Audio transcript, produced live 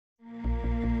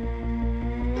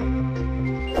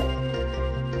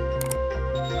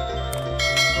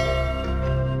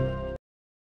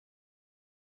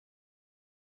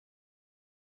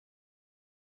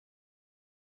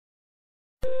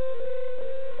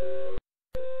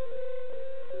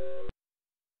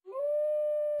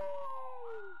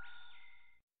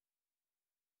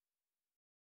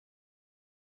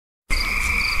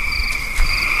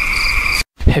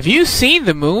Have you seen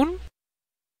the moon?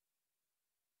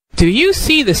 Do you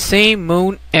see the same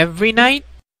moon every night?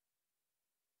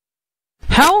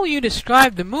 How will you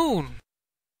describe the moon?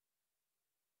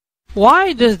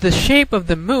 Why does the shape of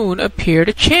the moon appear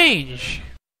to change?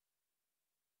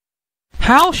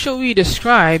 How shall we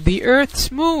describe the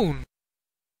Earth's moon?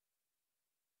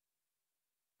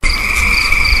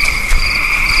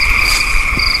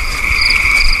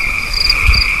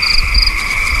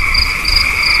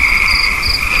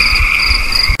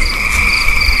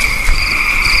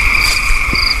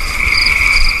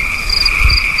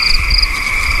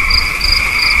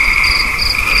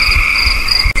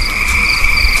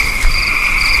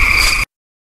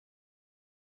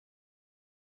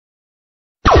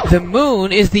 The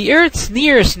moon is the Earth's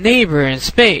nearest neighbor in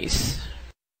space.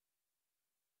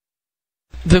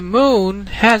 The moon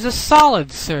has a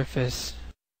solid surface.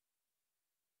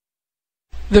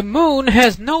 The moon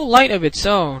has no light of its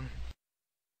own.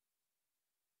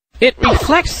 It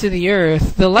reflects to the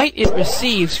Earth the light it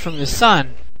receives from the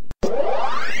sun.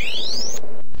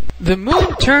 The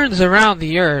moon turns around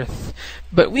the Earth,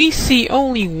 but we see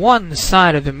only one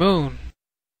side of the moon.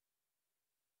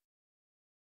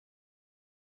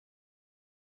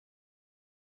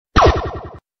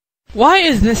 Why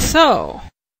is this so?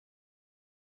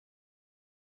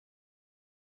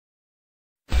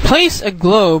 Place a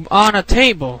globe on a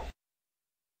table.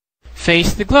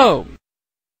 Face the globe.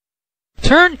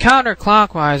 Turn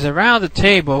counterclockwise around the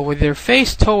table with your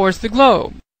face towards the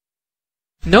globe.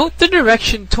 Note the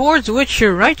direction towards which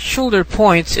your right shoulder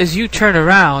points as you turn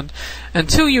around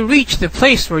until you reach the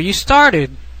place where you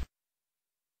started.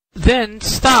 Then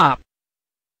stop.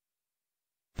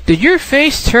 Did your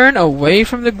face turn away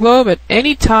from the globe at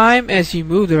any time as you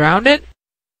moved around it?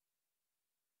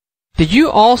 Did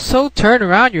you also turn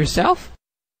around yourself?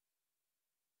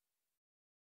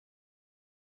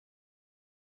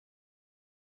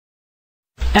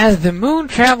 As the moon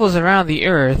travels around the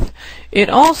Earth, it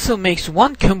also makes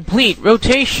one complete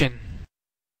rotation.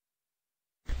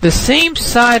 The same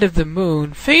side of the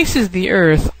moon faces the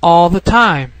Earth all the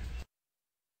time.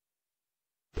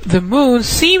 The moon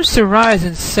seems to rise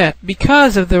and set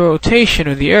because of the rotation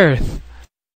of the Earth.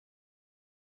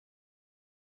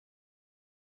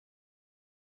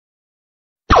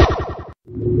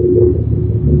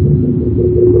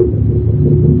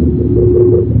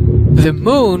 The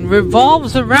moon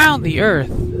revolves around the Earth.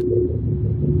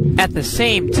 At the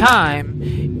same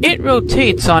time, it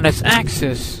rotates on its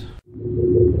axis.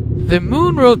 The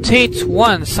moon rotates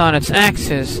once on its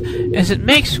axis as it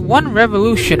makes one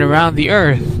revolution around the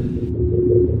Earth.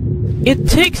 It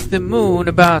takes the moon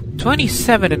about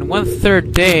 27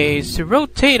 1/3 days to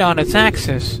rotate on its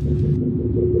axis.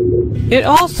 It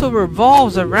also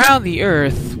revolves around the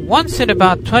Earth once in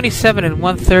about 27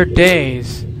 1/3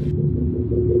 days.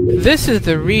 This is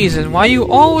the reason why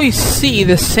you always see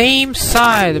the same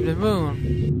side of the moon.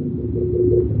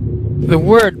 The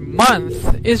word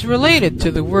month is related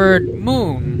to the word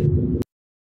moon.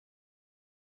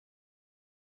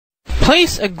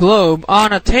 Place a globe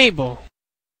on a table.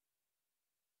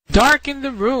 Darken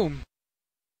the room.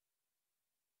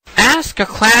 Ask a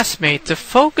classmate to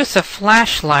focus a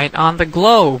flashlight on the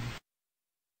globe.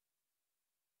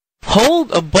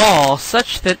 Hold a ball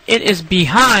such that it is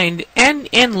behind and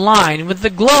in line with the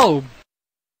globe.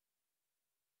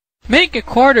 Make a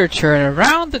quarter turn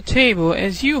around the table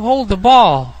as you hold the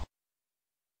ball.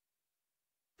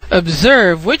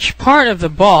 Observe which part of the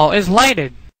ball is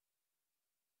lighted.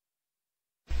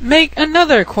 Make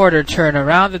another quarter turn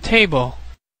around the table.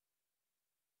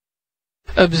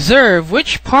 Observe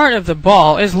which part of the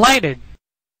ball is lighted.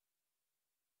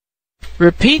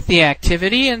 Repeat the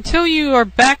activity until you are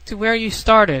back to where you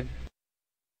started.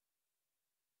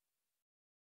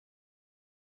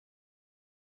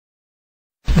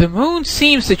 The moon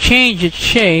seems to change its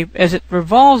shape as it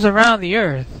revolves around the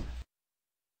Earth.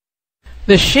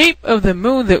 The shape of the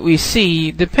moon that we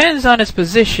see depends on its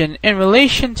position in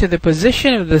relation to the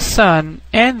position of the sun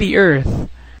and the Earth.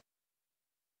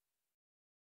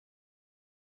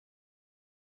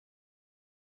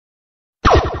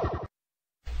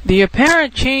 The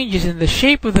apparent changes in the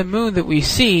shape of the moon that we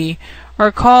see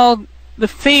are called the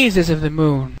phases of the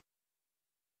moon.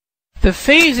 The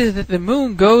phases that the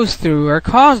moon goes through are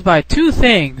caused by two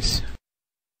things.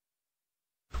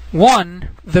 One,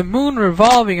 the moon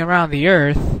revolving around the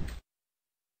Earth.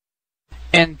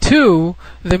 And two,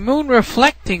 the moon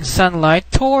reflecting sunlight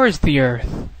towards the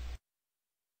Earth.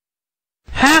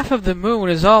 Half of the moon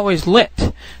is always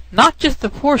lit, not just the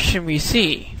portion we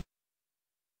see.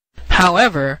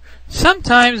 However,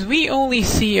 sometimes we only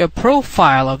see a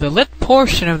profile of the lit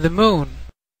portion of the moon.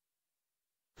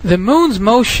 The moon's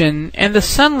motion and the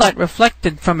sunlight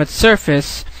reflected from its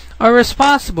surface are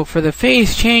responsible for the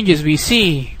phase changes we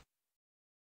see.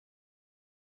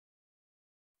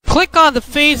 Click on the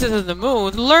phases of the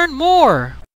moon to learn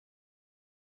more.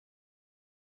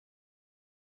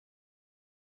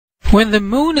 When the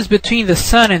moon is between the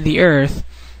sun and the earth,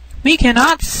 we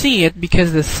cannot see it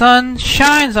because the sun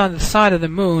shines on the side of the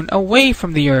moon away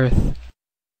from the earth.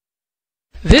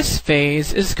 This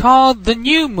phase is called the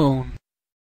new moon.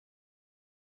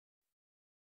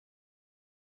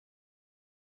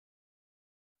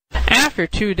 After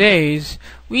 2 days,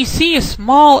 we see a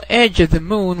small edge of the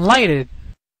moon lighted.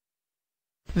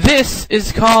 This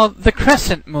is called the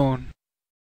crescent moon.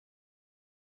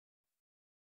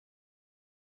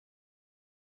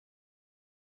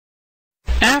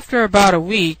 After about a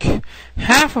week,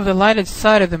 half of the lighted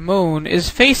side of the moon is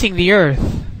facing the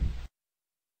earth.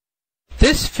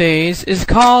 This phase is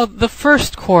called the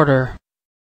first quarter.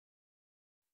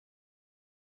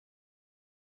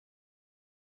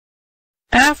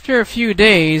 After a few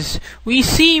days, we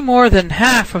see more than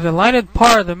half of the lighted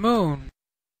part of the moon.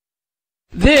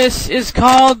 This is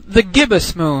called the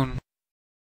gibbous moon.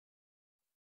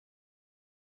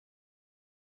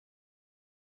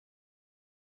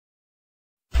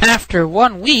 After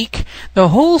 1 week, the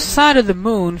whole side of the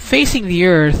moon facing the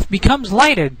earth becomes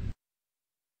lighted.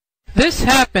 This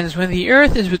happens when the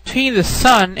earth is between the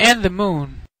sun and the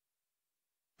moon.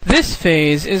 This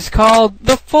phase is called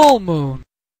the full moon.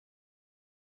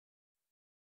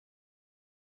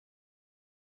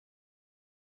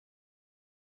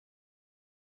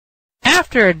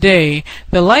 After a day,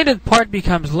 the lighted part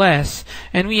becomes less,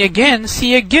 and we again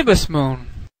see a gibbous moon.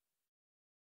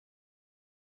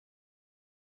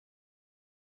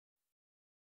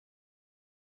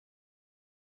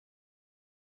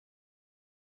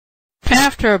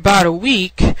 After about a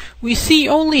week, we see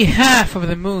only half of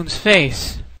the moon's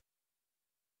face.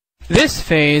 This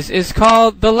phase is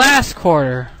called the last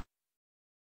quarter.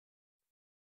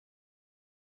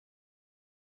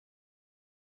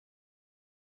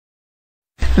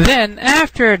 Then,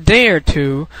 after a day or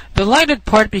two, the lighted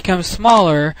part becomes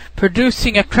smaller,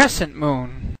 producing a crescent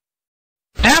moon.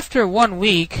 After 1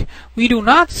 week, we do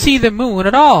not see the moon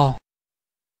at all.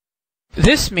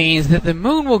 This means that the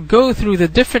moon will go through the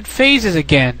different phases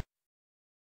again.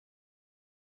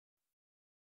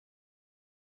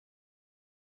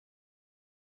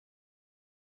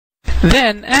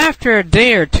 Then, after a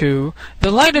day or two,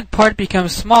 the lighted part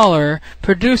becomes smaller,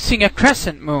 producing a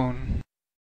crescent moon.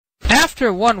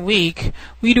 After 1 week,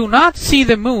 we do not see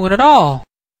the moon at all.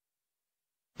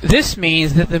 This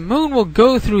means that the moon will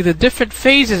go through the different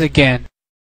phases again.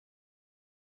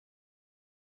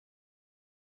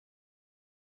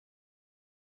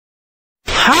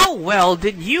 How well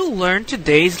did you learn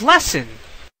today's lesson?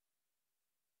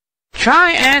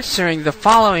 Try answering the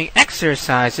following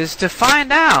exercises to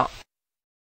find out.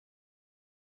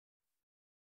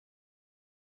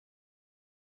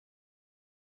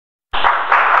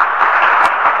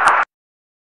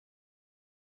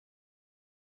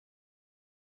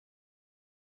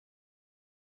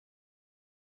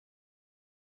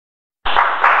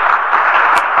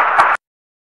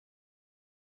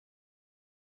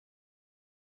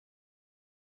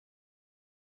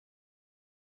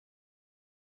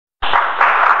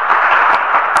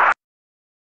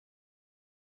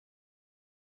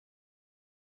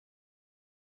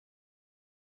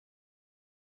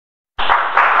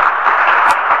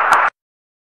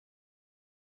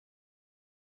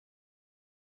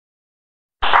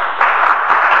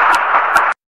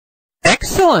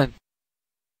 Excellent!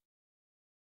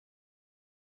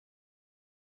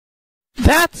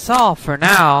 That's all for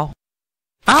now.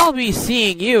 I'll be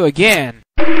seeing you again.